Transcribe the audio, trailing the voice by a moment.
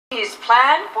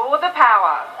plan for the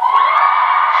power.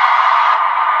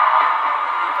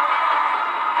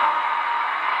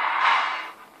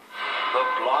 The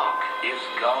block is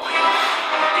going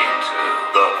into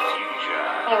the future.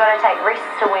 You've got to take risks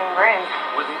to win rooms.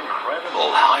 With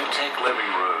incredible high-tech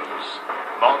living rooms,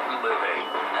 modern living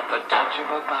at the touch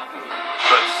of a button.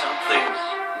 But something's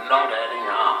not adding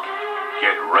up.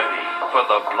 Get ready for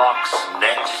the block's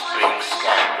next big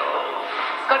scandal.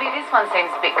 Scotty, this one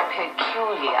seems a bit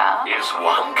peculiar. Is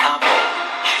one couple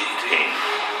cheating?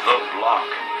 The Block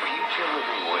Future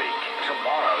Living Week.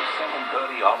 Tomorrow,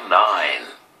 7:30 on 9.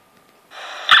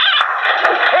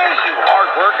 Hey, you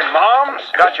hard-working moms.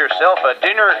 Got yourself a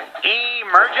dinner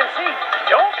emergency?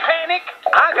 Don't panic.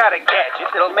 I got a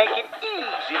gadget that'll make it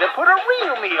easy to put a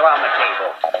real meal on the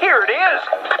table. Here it is.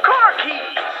 Car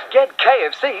keys. Get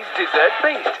KFC's Dessert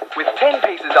Feast with 10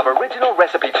 pieces of original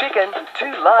recipe chicken,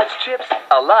 2 large chips,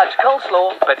 a large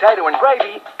coleslaw, potato and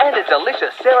gravy, and a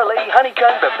delicious Sara Lee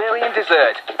honeycomb Bavarian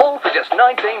dessert. All for just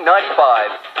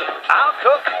 $19.95. I'll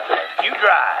cook. You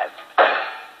drive.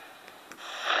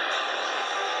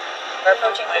 We're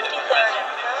approaching 53rd and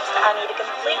 1st. I need a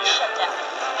complete shutdown.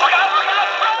 Look out, look out,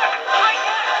 brother! Right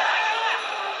there!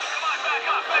 Come on, back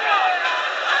up, back up!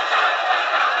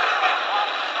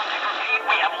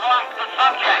 We have lost the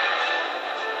subject.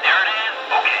 There it is.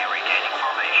 Okay, regaining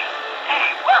formation.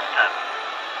 Hey, Weston!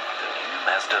 The new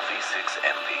Mazda V6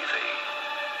 MPV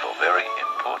for very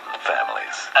important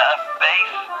families.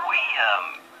 Base,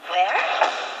 Where?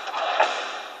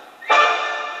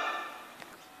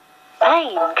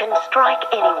 Pain can strike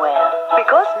anywhere.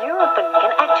 Because Nurofen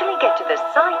can actually get to the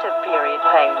site of period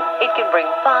pain, it can bring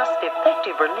fast,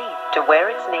 effective relief to where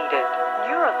it's needed.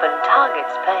 Nurofen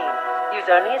targets pain. Use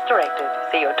only as directed.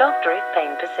 See your doctor if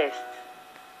pain persists.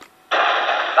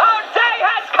 Our day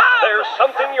has come! There's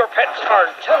something your pets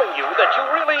aren't telling you that you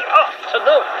really ought to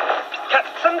know.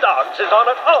 Cats and Dogs is on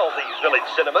at all these village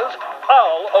cinemas,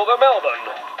 all over Melbourne,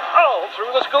 all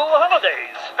through the school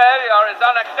holidays. Failure is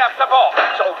unacceptable.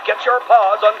 So get your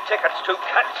paws on tickets to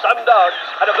Cats and Dogs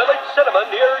at a village cinema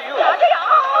near you.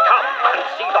 Come and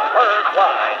see the herd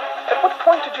fly. At what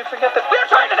point did you forget that we're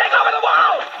trying to take over the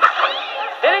world?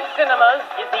 Village cinemas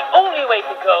is the only way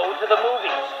to go to the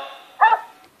movies.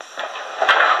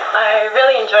 I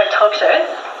really enjoy talk shows.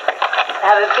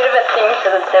 I have a bit of a thing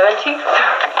for the 70s.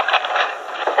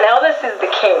 And Elvis is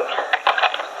the king.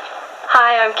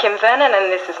 Hi, I'm Kim Vernon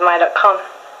and this is my.com.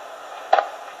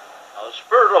 The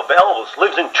spirit of Elvis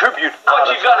lives in tribute. What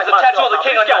you got is a tattoo of the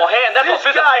king on your hand. That's what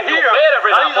this guy here. Bad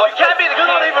every now and then. You can't be the king. You're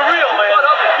not even real, man. What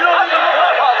of it? You don't even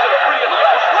know how to free it.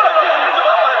 What a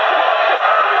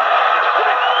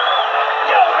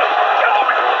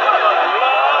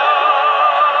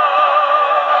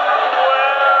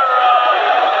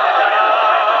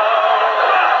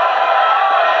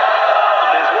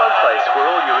There's one place where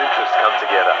all your interests come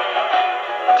together.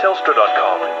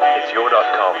 Telstra.com. It's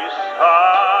your.com.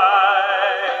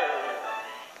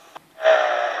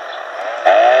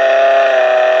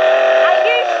 Are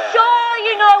you sure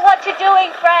you know what you're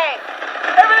doing, Frank?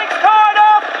 Everything's tied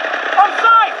up! On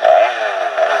site!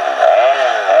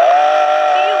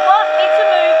 Do you want me to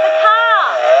move the car?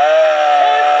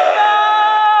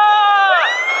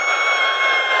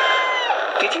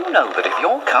 Did you know that if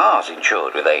your car's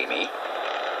insured with Amy,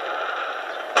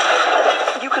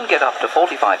 you can get up to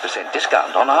 45%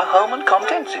 discount on our home and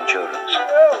contents insurance?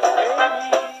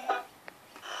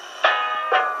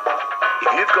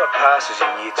 If you've got passes in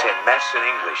Year 10 Maths and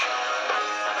English,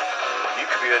 you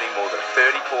could be earning more than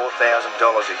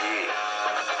 $34,000 a year.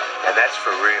 And that's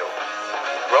for real.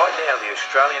 Right now, the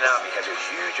Australian Army has a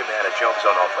huge amount of jobs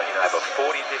on offer in over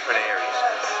 40 different areas.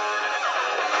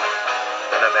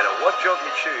 And no matter what job you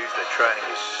choose, the training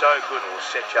is so good it will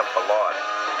set you up for life.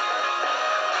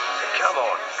 So come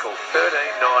on, call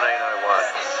 13 1901.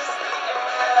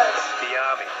 The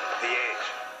Army, the Edge.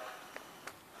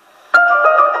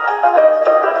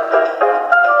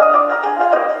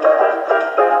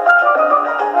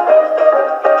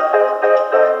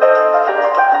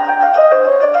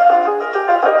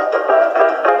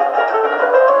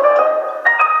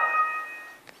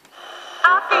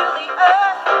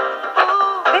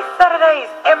 This Saturday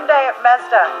is M-Day at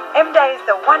Mazda. M-Day is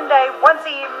the one-day,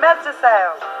 once-a-year Mazda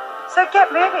sale. So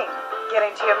get moving. Get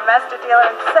into your Mazda dealer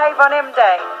and save on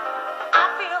M-Day. I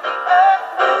feel the earth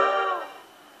move.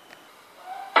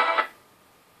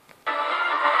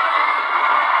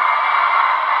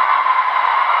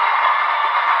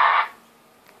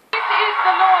 This is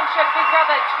the launch of Big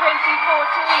Brother 2014,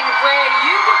 where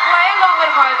you can play along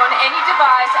at home on any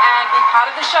device and be part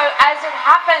of the show as it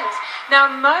happens.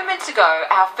 Now, moments ago,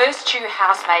 our first two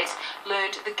housemates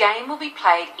learned the game will be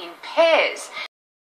played in pairs.